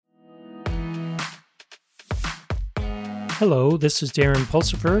Hello, this is Darren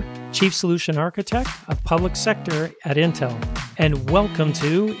Pulsifer, Chief Solution Architect of Public Sector at Intel, and welcome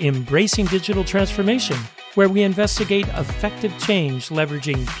to Embracing Digital Transformation, where we investigate effective change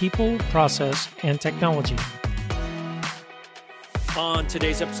leveraging people, process, and technology. On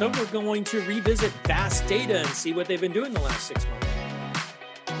today's episode, we're going to revisit vast data and see what they've been doing the last 6 months.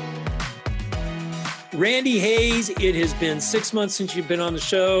 Randy Hayes, it has been 6 months since you've been on the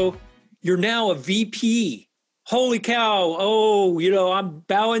show. You're now a VP. Holy cow. Oh, I'm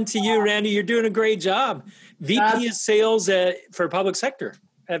bowing to you, Randy. You're doing a great job. VP of sales for public sector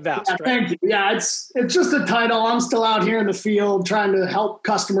at Vast, right? Thank you. Yeah, it's just a title. I'm still out here in the field trying to help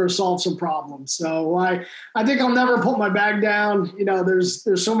customers solve some problems. So I think I'll never put my bag down. There's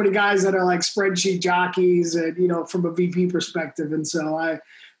so many guys that are like spreadsheet jockeys and, from a VP perspective. And so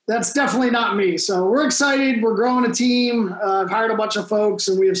that's definitely not me. So we're excited. We're growing a team. I've hired a bunch of folks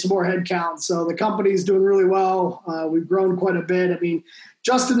and we have some more headcount. So the company's doing really well. We've grown quite a bit.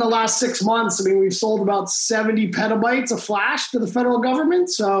 Just in the last 6 months, we've sold about 70 petabytes of flash to the federal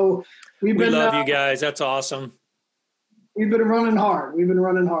government. So we love you guys. That's awesome. We've been running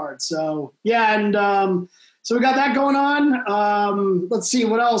hard. So yeah. And, so we got that going on. Let's see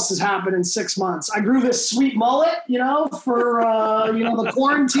what else has happened in 6 months. I grew this sweet mullet, for the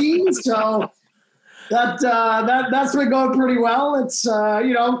quarantine. So that's been going pretty well. It's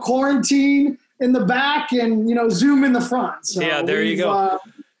quarantine in the back and Zoom in the front. So yeah, there you go.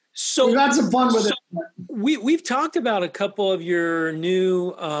 So we've had some fun with it. We've talked about a couple of your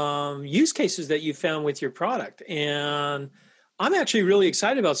new use cases that you found with your product, and I'm actually really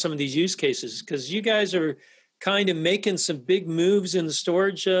excited about some of these use cases because you guys are kind of making some big moves in the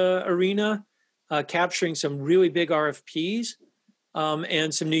storage arena, capturing some really big RFPs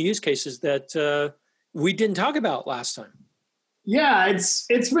and some new use cases that we didn't talk about last time. Yeah,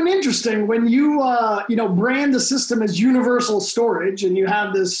 it's been interesting when you brand the system as universal storage and you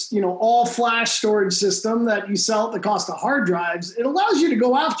have this all flash storage system that you sell at the cost of hard drives. It allows you to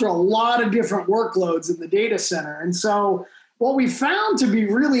go after a lot of different workloads in the data center, and so what we found to be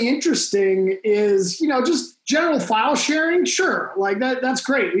really interesting is, just general file sharing. Sure, like that's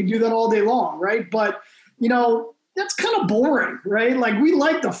great. We do that all day long, right? But, that's kind of boring, right? Like we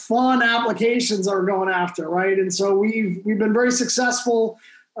like the fun applications that we're going after, right? And so we've been very successful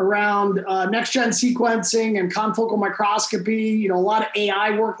around next-gen sequencing and confocal microscopy, a lot of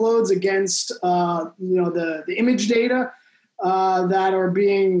AI workloads against, the image data that are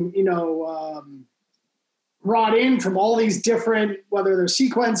being, brought in from all these different, whether they're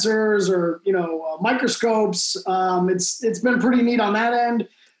sequencers or, microscopes. It's been pretty neat on that end.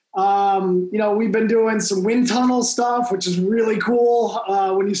 We've been doing some wind tunnel stuff, which is really cool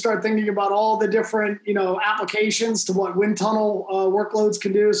when you start thinking about all the different, applications to what wind tunnel workloads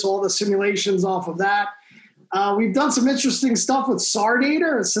can do. So all the simulations off of that. We've done some interesting stuff with SAR data,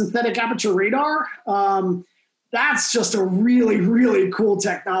 or synthetic aperture radar. That's just a really, really cool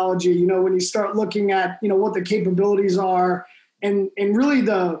technology, when you start looking at, what the capabilities are and really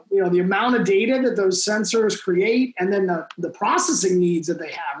the amount of data that those sensors create and then the processing needs that they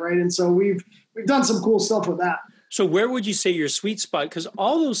have, right? And so we've done some cool stuff with that. So where would you say your sweet spot? Because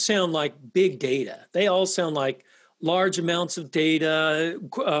all those sound like big data. They all sound like large amounts of data,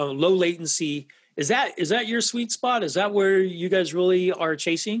 low latency. Is that your sweet spot? Is that where you guys really are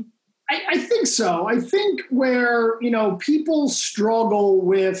chasing? I think so. I think where, people struggle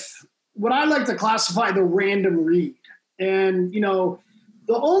with what I like to classify the random read. And,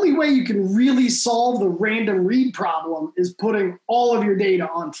 the only way you can really solve the random read problem is putting all of your data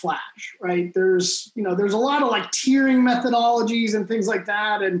on flash, right? There's a lot of like tiering methodologies and things like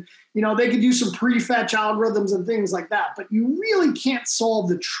that. And, they could use some prefetch algorithms and things like that. But you really can't solve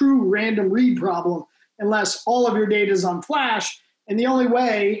the true random read problem unless all of your data is on flash. And the only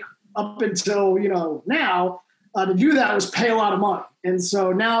way up until, now, to do that was pay a lot of money. And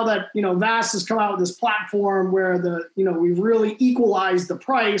so now that, Vast has come out with this platform where we've really equalized the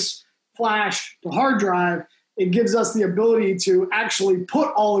price, flash to hard drive, it gives us the ability to actually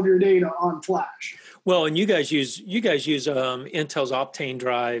put all of your data on flash. Well, and you guys use Intel's Optane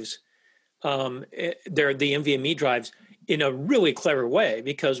drives, they're the NVMe drives in a really clever way,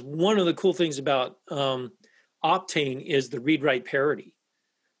 because one of the cool things about Optane is the read-write parity.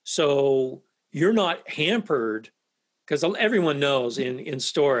 So you're not hampered, because everyone knows in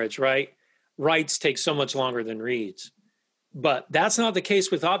storage, right? Writes take so much longer than reads. But that's not the case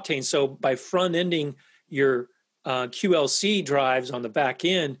with Optane. So by front-ending your QLC drives on the back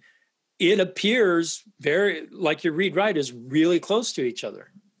end, it appears very like your read-write is really close to each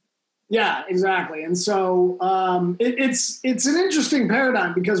other. Yeah, exactly. And so it's an interesting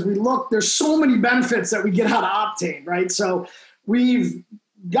paradigm because there's so many benefits that we get out of Optane, right? So we've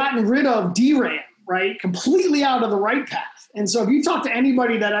gotten rid of DRAM, right? Completely out of the right path. And so if you talk to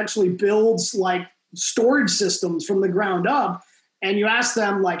anybody that actually builds like storage systems from the ground up, and you ask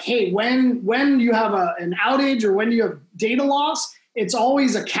them like, hey, when you have an outage or when you have data loss, it's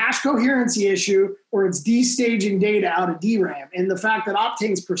always a cache coherency issue or it's destaging data out of DRAM. And the fact that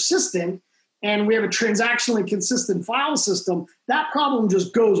Optane's persistent and we have a transactionally consistent file system, that problem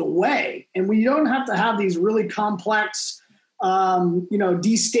just goes away. And we don't have to have these really complex,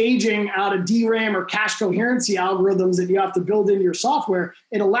 destaging out of DRAM or cache coherency algorithms that you have to build into your software.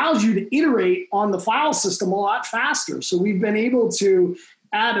 It allows you to iterate on the file system a lot faster. So we've been able to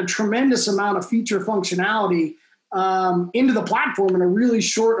add a tremendous amount of feature functionality into the platform in a really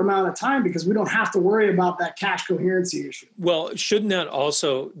short amount of time because we don't have to worry about that cache coherency issue. Well, shouldn't that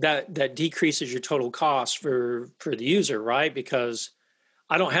also, that decreases your total cost for the user, right? Because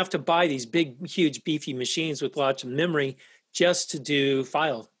I don't have to buy these big, huge, beefy machines with lots of memory just to do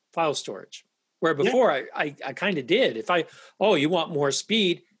file storage. Where before I kind of did. If you want more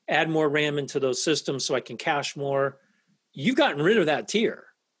speed, add more RAM into those systems so I can cache more. You've gotten rid of that tier.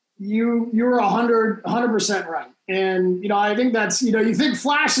 You're 100% right. And, I think that's, you think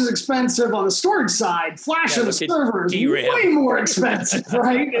flash is expensive on the storage side, flash on the server is way more expensive,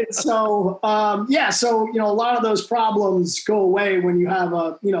 right? And so, a lot of those problems go away when you have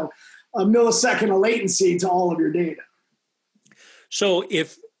a millisecond of latency to all of your data. So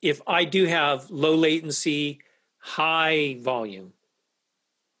if I do have low latency, high volume,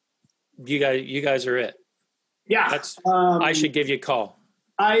 you guys are it. Yeah. I should give you a call.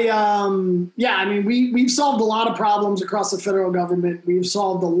 We've solved a lot of problems across the federal government. We've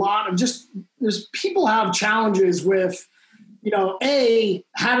solved a lot of people have challenges with,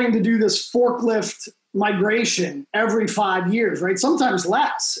 having to do this forklift migration every 5 years, right? Sometimes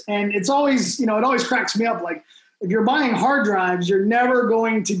less. And it's always, it always cracks me up. Like if you're buying hard drives, you're never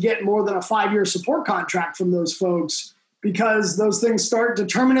going to get more than a 5-year support contract from those folks because those things start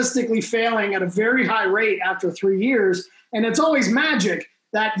deterministically failing at a very high rate after 3 years. And it's always magic.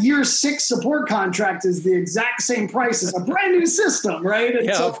 That year 6 support contract is the exact same price as a brand new system, right? And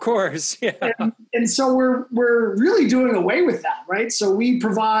of course. Yeah. And so we're really doing away with that, right? So we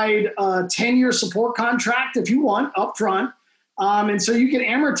provide a 10-year support contract if you want upfront. And so you can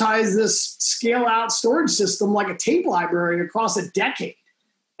amortize this scale out storage system like a tape library across a decade.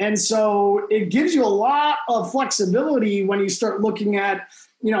 And so it gives you a lot of flexibility when you start looking at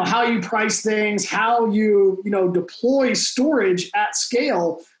how you price things, how you, deploy storage at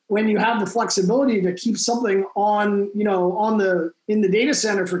scale when you have the flexibility to keep something in the data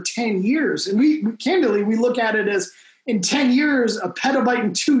center for 10 years. And we candidly look at it as in 10 years, a petabyte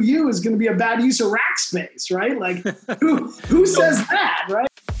and 2U is going to be a bad use of rack space, right? Like who says that, right?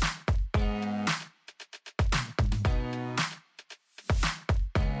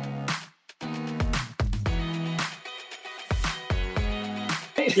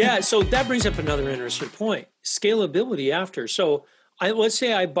 Yeah, so that brings up another interesting point. Scalability after. So let's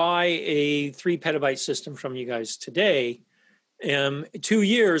say I buy a 3 petabyte system from you guys today. 2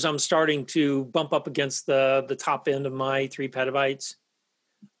 years, I'm starting to bump up against the top end of my 3 petabytes.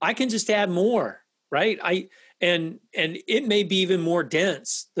 I can just add more, right? And it may be even more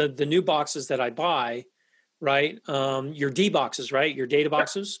dense, the new boxes that I buy, right? Your D boxes, right? Your data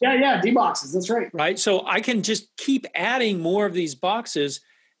boxes. Yeah, D boxes, that's right. Right, so I can just keep adding more of these boxes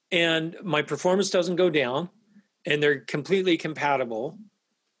and my performance doesn't go down and they're completely compatible,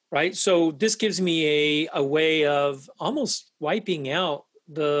 right? So this gives me a way of almost wiping out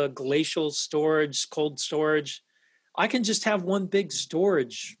the glacial storage, cold storage. I can just have one big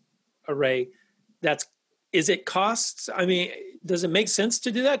storage array. Is it costs? I mean, does it make sense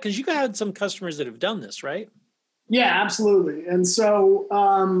to do that? Because you had some customers that have done this, right? Yeah, absolutely. And so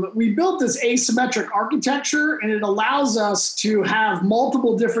we built this asymmetric architecture, and it allows us to have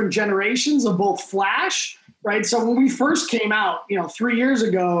multiple different generations of both flash, right? So when we first came out, 3 years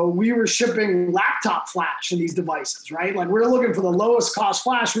ago, we were shipping laptop flash in these devices, right? Like we're looking for the lowest cost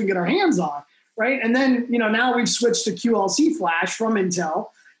flash we can get our hands on, right? And then, now we've switched to QLC flash from Intel.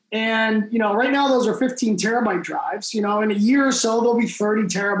 And, right now those are 15 terabyte drives, in a year or so, they'll be 30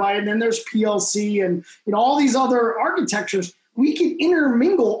 terabyte. And then there's PLC and, all these other architectures. We can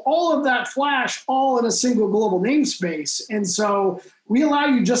intermingle all of that flash all in a single global namespace. And so we allow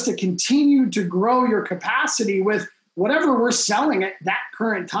you just to continue to grow your capacity with whatever we're selling at that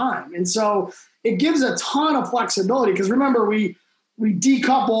current time. And so it gives a ton of flexibility because remember, we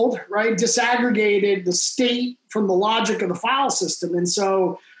decoupled, right, disaggregated the state from the logic of the file system. And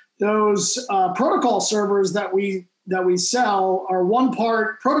so those protocol servers that we sell are one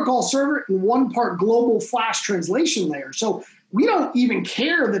part protocol server and one part global flash translation layer. So we don't even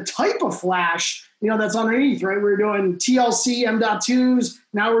care the type of flash, that's underneath, right? We're doing TLC M.2s.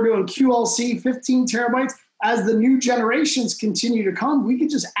 Now we're doing QLC 15 terabytes. As the new generations continue to come, we can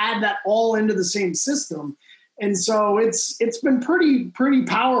just add that all into the same system. And so it's been pretty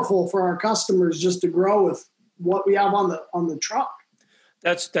powerful for our customers just to grow with what we have on the truck.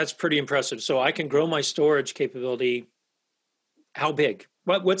 That's pretty impressive. So I can grow my storage capability. How big?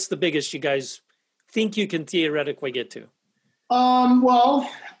 What's the biggest you guys think you can theoretically get to? There's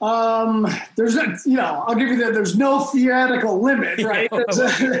I'll give you that. There's no theoretical limit, right?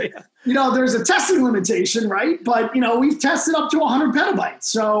 There's a testing limitation, right? But we've tested up to 100 petabytes.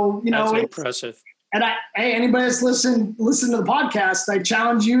 So that's impressive. And hey, anybody that's listen to the podcast, I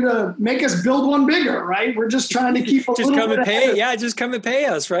challenge you to make us build one bigger, right? We're just trying to keep just come and pay. Yeah, just come and pay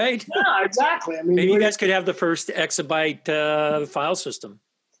us, right? Yeah, exactly. I mean, maybe you guys could have the first exabyte file system.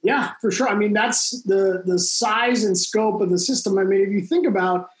 Yeah, for sure. I mean, that's the size and scope of the system. I mean, if you think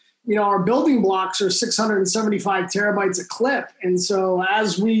about, our building blocks are 675 terabytes a clip. And so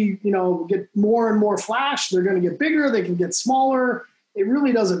as we, get more and more flash, they're going to get bigger. They can get smaller. It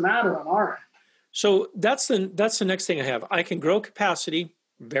really doesn't matter on our end. So that's the next thing I have. I can grow capacity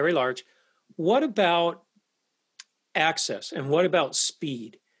very large. What about access and what about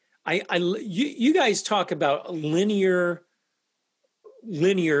speed? You guys talk about linear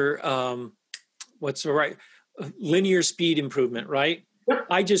speed improvement, right? Yep.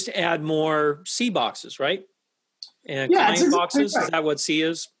 I just add more C boxes, right? And client boxes, right. Is that what C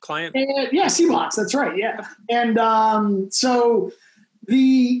is? Client? Yeah, C box, that's right, yeah. And so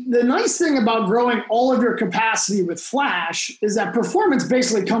the nice thing about growing all of your capacity with flash is that performance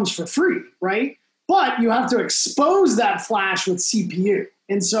basically comes for free, right? But you have to expose that flash with CPU.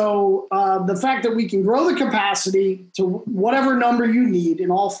 And so the fact that we can grow the capacity to whatever number you need in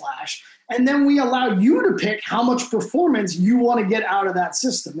all flash, and then we allow you to pick how much performance you want to get out of that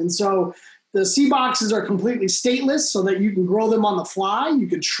system. And so the C boxes are completely stateless so that you can grow them on the fly. You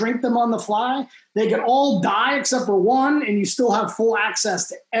can shrink them on the fly. They can all die except for one, and you still have full access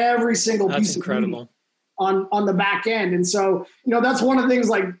to every single piece of media on the back end. And so, that's one of the things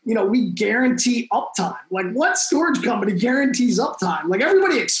we guarantee uptime. Like, what storage company guarantees uptime? Like,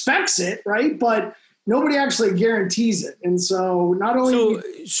 everybody expects it, right? But nobody actually guarantees it. And so not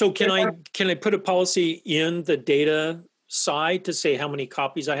only... So can I put a policy in the data side to say how many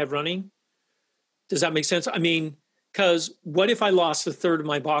copies I have running? Does that make sense? I mean, because what if I lost a third of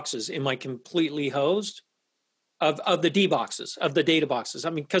my boxes? Am I completely hosed of the D boxes, of the data boxes? I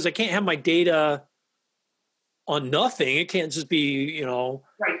mean, because I can't have my data on nothing. It can't just be,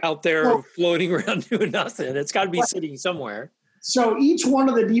 right out there floating around doing nothing. It's got to be sitting somewhere. So each one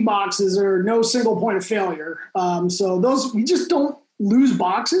of the D boxes are no single point of failure. So those, we just don't lose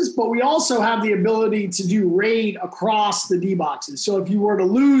boxes, but we also have the ability to do RAID across the D boxes. So if you were to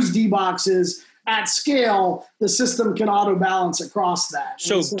lose D boxes at scale, the system can auto balance across that.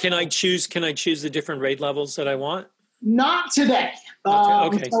 So can I choose the different RAID levels that I want? Not today.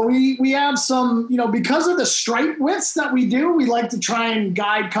 Okay. So we have some, because of the stripe widths that we do, we like to try and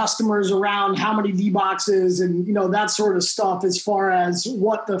guide customers around how many D boxes and, that sort of stuff as far as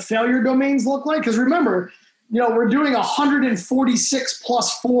what the failure domains look like. Because remember, we're doing 146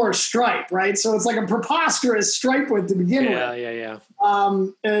 plus 4 stripe, right? So it's like a preposterous stripe width to begin with. Yeah.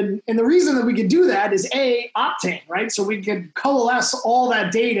 And the reason that we could do that is Optane, right? So we could coalesce all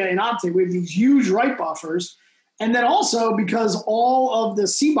that data in Optane with these huge write buffers. And then also because all of the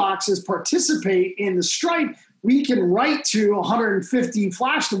C boxes participate in the stripe, we can write to 150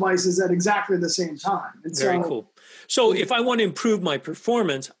 flash devices at exactly the same time. And Very cool. So if I want to improve my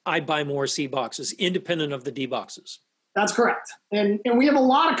performance, I buy more C boxes independent of the D boxes. That's correct. And we have a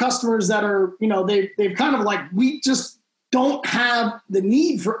lot of customers that are, they've kind of like, we just don't have the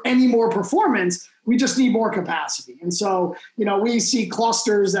need for any more performance. We just need more capacity. And so, we see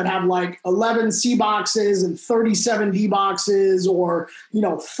clusters that have like 11 C boxes and 37 D boxes, or,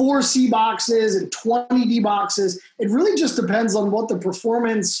 4 C boxes and 20 D boxes. It really just depends on what the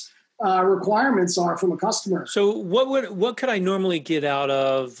performance requirements are from a customer. So what could I normally get out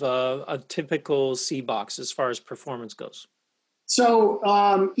of a typical C box as far as performance goes? So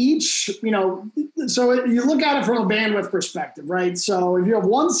so you look at it from a bandwidth perspective, right? So if you have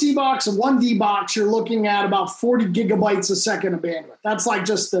one C box and one D box, you're looking at about 40 gigabytes a second of bandwidth. That's like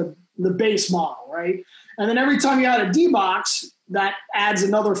just the base model, right? And then every time you add a D box, that adds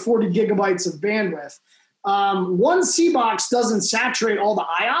another 40 gigabytes of bandwidth. One C box doesn't saturate all the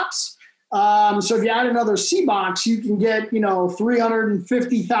IOPS. So if you add another C box, you can get,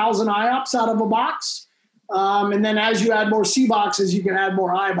 350,000 IOPS out of a box. And then as you add more C boxes, you can add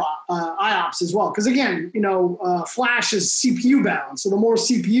more IOPS as well. Because again, Flash is CPU bound. So the more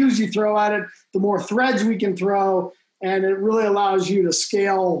CPUs you throw at it, the more threads we can throw. And it really allows you to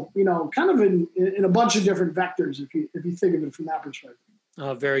scale, kind of in a bunch of different vectors if you think of it from that perspective.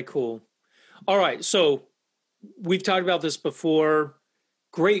 Very cool. All right. So we've talked about this before.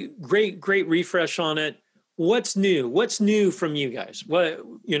 Great refresh on it. What's new? What's new from you guys? What,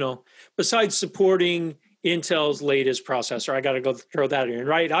 besides supporting Intel's latest processor, I got to go throw that in,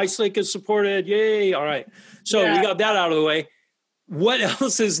 right? Ice Lake is supported. Yay. All right. So we got that out of the way. What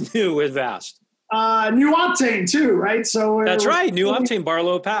else is new with VAST? New Optane too, right? So that's right. New Optane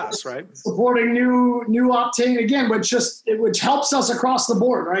Barlow Pass, right? Supporting new Optane again, which helps us across the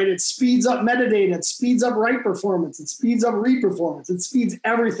board, right? It speeds up metadata, it speeds up write performance, it speeds up read performance, it speeds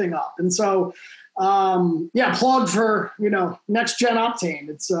everything up. And so, plug for next gen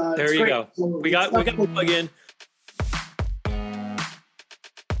Optane. There you go. So we got the plug in.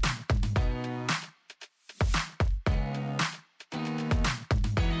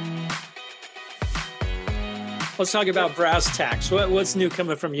 Let's talk about brass tacks. What's new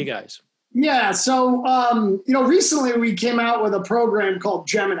coming from you guys? Yeah. So, recently we came out with a program called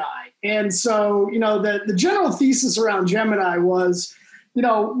Gemini. And so, the general thesis around Gemini was,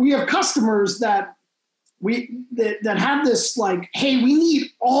 we have customers that have this like, hey, we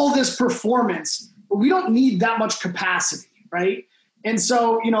need all this performance, but we don't need that much capacity, right? And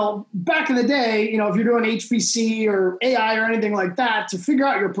so, back in the day, if you're doing HPC or AI or anything like that, to figure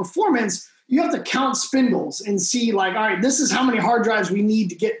out your performance, you have to count spindles and see like, all right, this is how many hard drives we need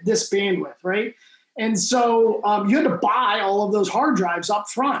to get this bandwidth, right? And so you had to buy all of those hard drives up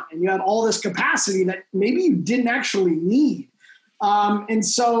front, and you had all this capacity that maybe you didn't actually need. And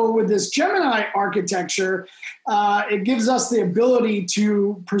so with this Gemini architecture, it gives us the ability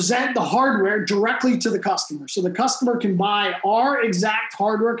to present the hardware directly to the customer. So the customer can buy our exact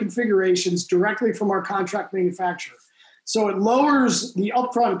hardware configurations directly from our contract manufacturer. So it lowers the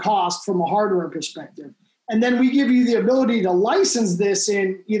upfront cost from a hardware perspective. And then we give you the ability to license this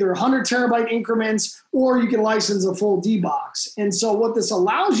in either 100 terabyte increments, or you can license a full D box. And so what this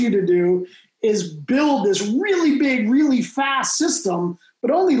allows you to do is build this really big, really fast system, but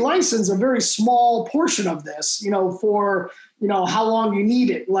only license a very small portion of this, for, how long you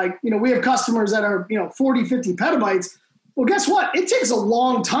need it. Like, we have customers that are, 40, 50 petabytes. Well, guess what? It takes a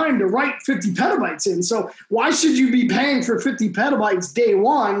long time to write 50 petabytes in. So why should you be paying for 50 petabytes day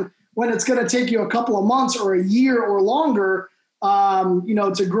one when it's going to take you a couple of months or a year or longer,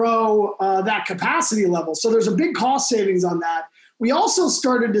 to grow that capacity level? So there's a big cost savings on that. We also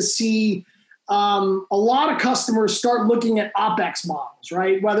started to see a lot of customers start looking at OpEx models,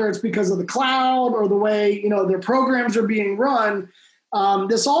 right? Whether it's because of the cloud or the way, their programs are being run.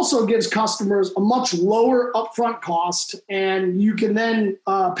 This also gives customers a much lower upfront cost, and you can then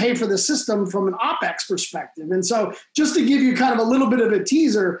pay for the system from an OpEx perspective. And so just to give you kind of a little bit of a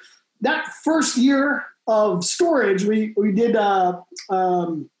teaser, that first year of storage, we did a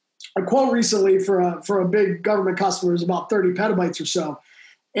quote recently for a big government customer, is about 30 petabytes or so.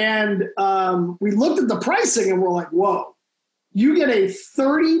 And we looked at the pricing and we're like, whoa. You get a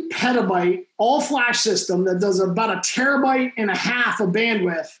 30 petabyte all flash system that does about 1.5 terabytes of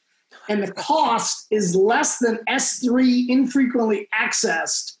bandwidth, and the cost is less than S3 infrequently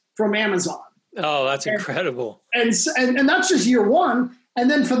accessed from Amazon. Oh, that's incredible. And that's just year one. And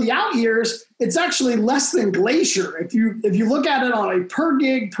then for the out years, it's actually less than Glacier. If you look at it on a per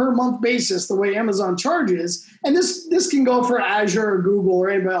gig per month basis, the way Amazon charges, and this can go for Azure or Google or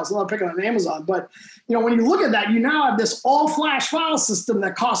anybody else. I'm not picking on Amazon, but when you look at that, you now have this all flash file system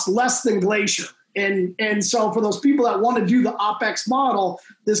that costs less than Glacier. And so for those people that want to do the OpEx model,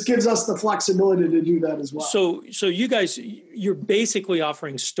 this gives us the flexibility to do that as well. So you guys, you're basically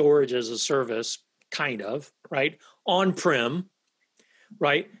offering storage as a service, kind of, right? On-prem.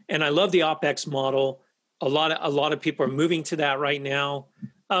 Right. And I love the OpEx model. A lot of people are moving to that right now.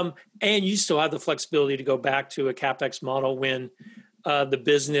 And you still have the flexibility to go back to a CapEx model when the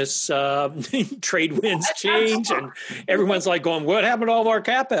business trade winds change and everyone's like going, what happened to all of our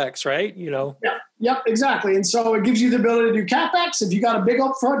CapEx, right? Yep, exactly. And so it gives you the ability to do CapEx. If you got a big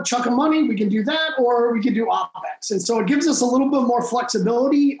upfront chunk of money, we can do that, or we can do OpEx. And so it gives us a little bit more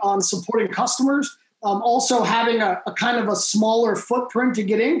flexibility on supporting customers. Also having a kind of a smaller footprint to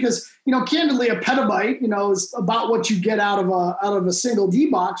get in, because candidly a petabyte is about what you get out of a single D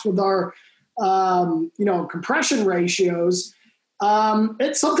box with our compression ratios.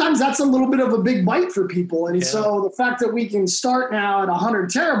 Sometimes that's a little bit of a big bite for people. And Yeah. so the fact that we can start now at 100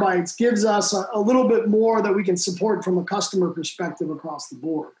 terabytes gives us a little bit more that we can support from a customer perspective across the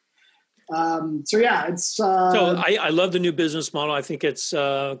board. So yeah, it's. So I love the new business model. I think it's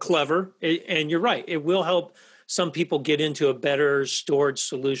clever, and you're right. It will help some people get into a better storage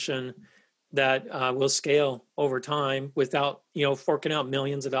solution that will scale over time without forking out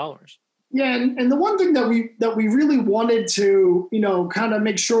millions of dollars. Yeah, and the one thing that we really wanted to kind of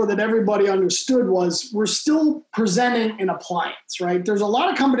make sure that everybody understood was we're still presenting an appliance, right? There's a lot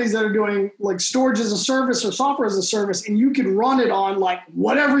of companies that are doing like storage as a service or software as a service, and you can run it on like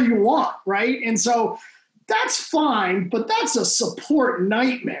whatever you want, right? And so that's fine, but that's a support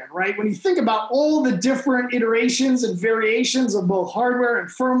nightmare, right? When you think about all the different iterations and variations of both hardware and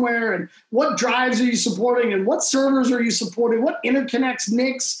firmware, and what drives are you supporting, and what servers are you supporting, what interconnects,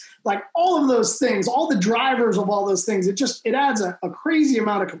 NICs, like all of those things, all the drivers of all those things, it adds a crazy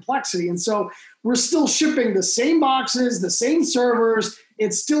amount of complexity. And so we're still shipping the same boxes, the same servers.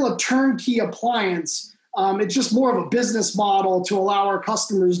 It's still a turnkey appliance. It's just more of a business model to allow our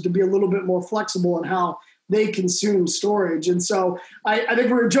customers to be a little bit more flexible in how they consume storage. And so I think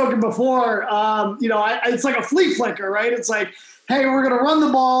we were joking before, it's like a flea flicker, right? It's like, hey, we're going to run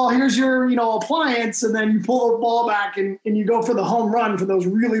the ball. Here's your, appliance. And then you pull the ball back and you go for the home run for those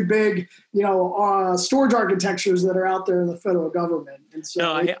really big, storage architectures that are out there in the federal government. And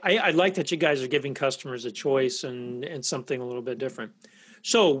so I like that you guys are giving customers a choice and something a little bit different.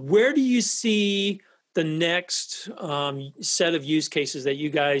 So where do you see the next set of use cases that you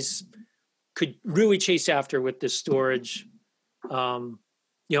guys could really chase after with this storage?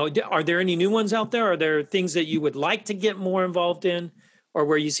 Are there any new ones out there? Are there things that you would like to get more involved in, or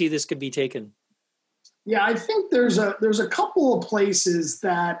where you see this could be taken? Yeah, I think there's a couple of places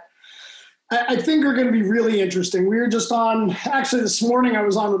that I think are going to be really interesting. We were just on, actually this morning I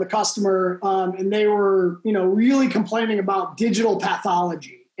was on with a customer and they were, really complaining about digital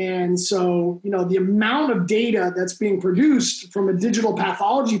pathology. And so, the amount of data that's being produced from a digital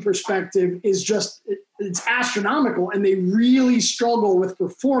pathology perspective is just, it's astronomical. And they really struggle with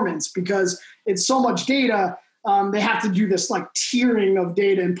performance because it's so much data. They have to do this like tiering of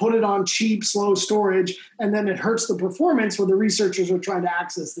data and put it on cheap, slow storage. And then it hurts the performance when the researchers are trying to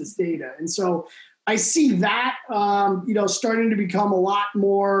access this data. And so I see that, starting to become a lot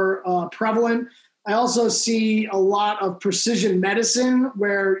more prevalent. I also see a lot of precision medicine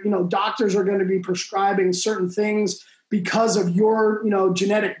where, doctors are going to be prescribing certain things because of your,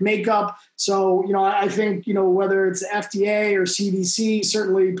 genetic makeup. So, I think, whether it's FDA or CDC,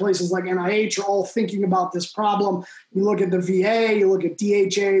 certainly places like NIH are all thinking about this problem. You look at the VA, you look at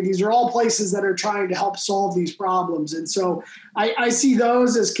DHA, these are all places that are trying to help solve these problems. And so I see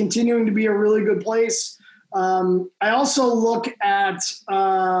those as continuing to be a really good place. I also look at,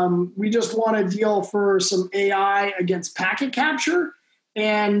 we just won a deal for some AI against packet capture.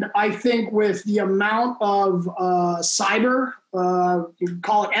 And I think with the amount of cyber, you can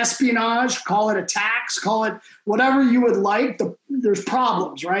call it espionage, call it attacks, call it whatever you would like, there's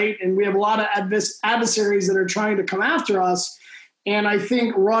problems, right? And we have a lot of adversaries that are trying to come after us. And I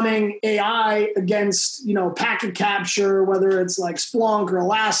think running AI against, packet capture, whether it's like Splunk or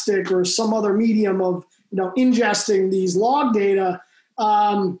Elastic or some other medium of, ingesting these log data,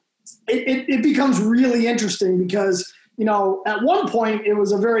 it becomes really interesting because, at one point it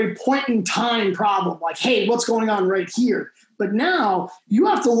was a very point in time problem, like, hey, what's going on right here? But now you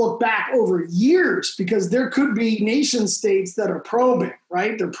have to look back over years because there could be nation states that are probing,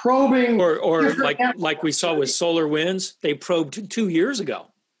 right? They're probing. Or like we saw with solar winds, they probed 2 years ago.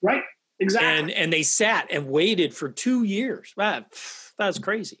 Right, exactly. And they sat and waited for 2 years. That's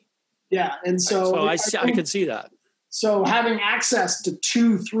crazy. Yeah, and so I can see that. So having access to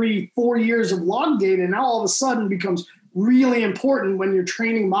 2, 3, 4 years of log data now all of a sudden becomes really important when you're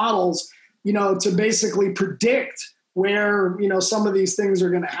training models, to basically predict where, some of these things are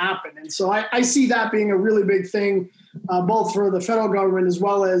going to happen. And so I see that being a really big thing, both for the federal government as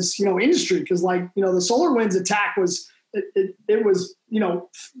well as, industry. Because the SolarWinds attack was, it was,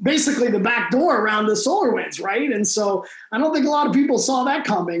 basically the back door around the SolarWinds, right? And so I don't think a lot of people saw that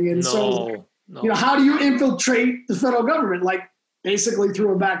coming. And No. How do you infiltrate the federal government? Like basically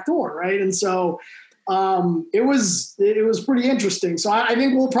through a back door, right? And so it was pretty interesting. So I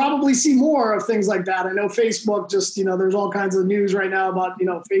think we'll probably see more of things like that. I know Facebook just, there's all kinds of news right now about,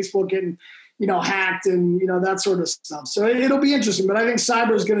 Facebook getting, hacked and, that sort of stuff. So it'll be interesting, but I think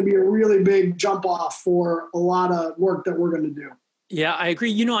cyber is going to be a really big jump off for a lot of work that we're going to do. Yeah, I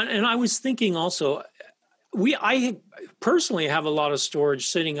agree. And I was thinking also, I personally have a lot of storage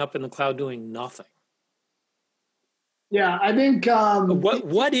sitting up in the cloud doing nothing. Yeah, I think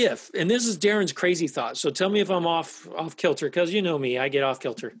what if, and this is Darren's crazy thought, so tell me if I'm off kilter, because you know me, I get off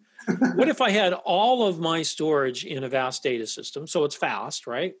kilter. What if I had all of my storage in a vast data system, so it's fast,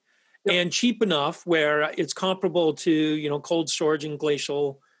 right? Yep. And cheap enough where it's comparable to, cold storage and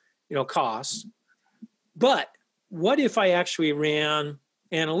glacial, costs. But what if I actually ran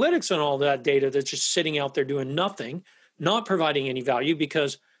analytics on all that data that's just sitting out there doing nothing, not providing any value?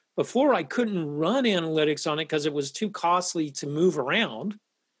 Because before I couldn't run analytics on it because it was too costly to move around.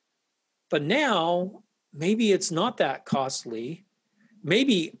 But now maybe it's not that costly.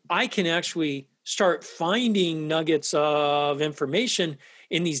 Maybe I can actually start finding nuggets of information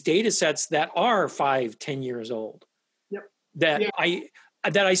in these data sets that are 5-10 years old. Yep.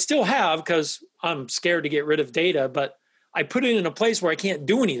 That I still have because I'm scared to get rid of data, but I put it in a place where I can't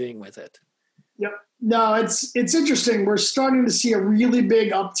do anything with it. Yep. No, it's interesting. We're starting to see a really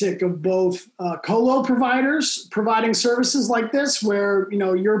big uptick of both colo providers providing services like this, where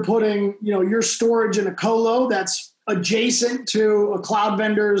you're putting your storage in a colo that's adjacent to a cloud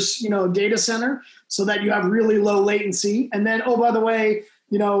vendor's data center, so that you have really low latency. And then, oh, by the way,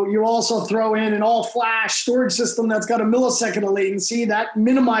 you also throw in an all-flash storage system that's got a millisecond of latency. That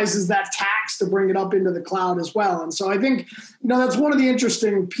minimizes that tax to bring it up into the cloud as well. And so I think, that's one of the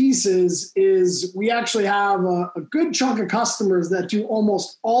interesting pieces is we actually have a good chunk of customers that do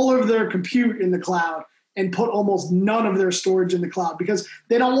almost all of their compute in the cloud and put almost none of their storage in the cloud because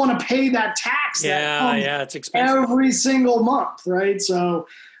they don't want to pay that tax. Yeah, it's expensive. Every single month, right? So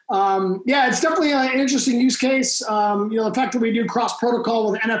it's definitely an interesting use case. The fact that we do cross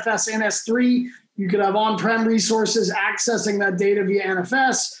protocol with NFS and S3, you could have on-prem resources accessing that data via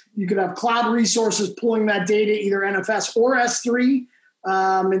NFS. You could have cloud resources pulling that data, either NFS or S3.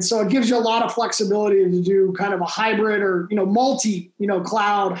 And so it gives you a lot of flexibility to do kind of a hybrid or, multi,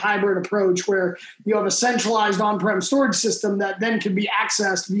 cloud hybrid approach where you have a centralized on-prem storage system that then can be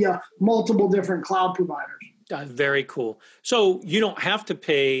accessed via multiple different cloud providers. Very cool. So you don't have to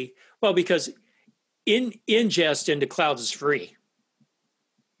pay, because ingest into clouds is free.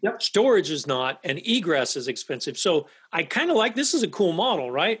 Yep. Storage is not, and egress is expensive. So I kind of like, this is a cool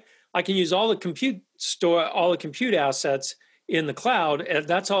model, right? I can use all the compute assets in the cloud, and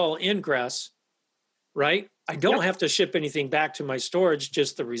that's all ingress, right? I don't have to ship anything back to my storage,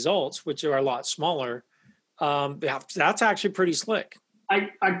 just the results, which are a lot smaller. That's actually pretty slick.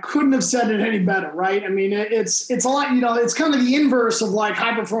 I couldn't have said it any better, right? I mean, it's a lot, it's kind of the inverse of like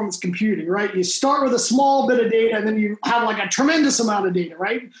high performance computing, right? You start with a small bit of data and then you have like a tremendous amount of data,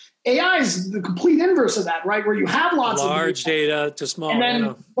 right? AI is the complete inverse of that, right? Where you have lots large of data to small. And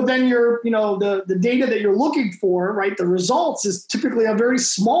then, but then you're, the data that you're looking for, right? The results is typically a very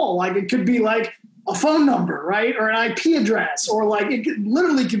small, like it could be like a phone number, right? Or an IP address, or like it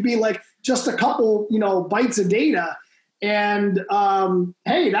literally could be like just a couple, bytes of data. And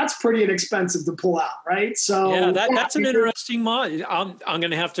hey, that's pretty inexpensive to pull out, right? So that's an interesting mod. I'm going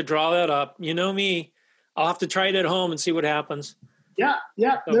to have to draw that up. You know me, I'll have to try it at home and see what happens. Yeah.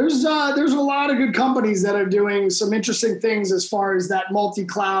 So. There's a lot of good companies that are doing some interesting things as far as that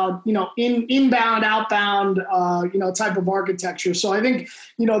multi-cloud, inbound, outbound, type of architecture. So I think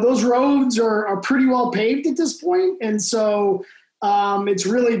those roads are pretty well paved at this point, and so. It's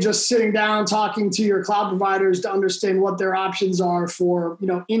really just sitting down, talking to your cloud providers to understand what their options are for,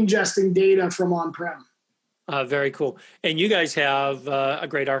 ingesting data from on-prem. Very cool. And you guys have a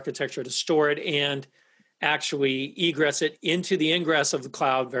great architecture to store it and actually egress it into the ingress of the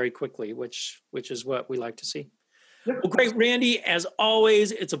cloud very quickly, which is what we like to see. Yep. Well, great, Randy. As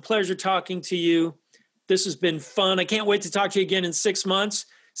always, it's a pleasure talking to you. This has been fun. I can't wait to talk to you again in 6 months,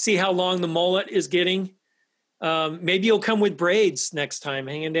 see how long the mullet is getting. Maybe you'll come with braids next time,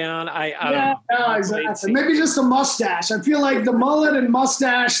 hanging down. I don't know. Exactly. Maybe just a mustache. I feel like the mullet and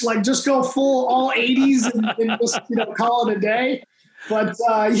mustache, like just go full all 80s and just call it a day. But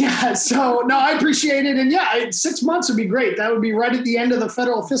so no, I appreciate it. And 6 months would be great. That would be right at the end of the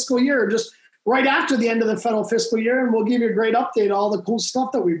federal fiscal year, just right after the end of the federal fiscal year, and we'll give you a great update on all the cool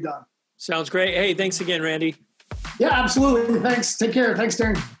stuff that we've done. Sounds great. Hey, thanks again, Randy. Yeah, absolutely. Thanks. Take care. Thanks,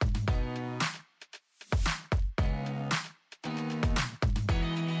 Darren.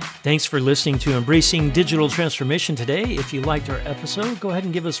 Thanks for listening to Embracing Digital Transformation today. If you liked our episode, go ahead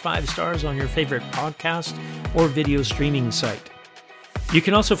and give us 5 stars on your favorite podcast or video streaming site. You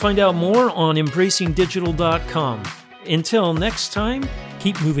can also find out more on embracingdigital.com. Until next time,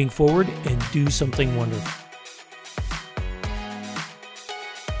 keep moving forward and do something wonderful.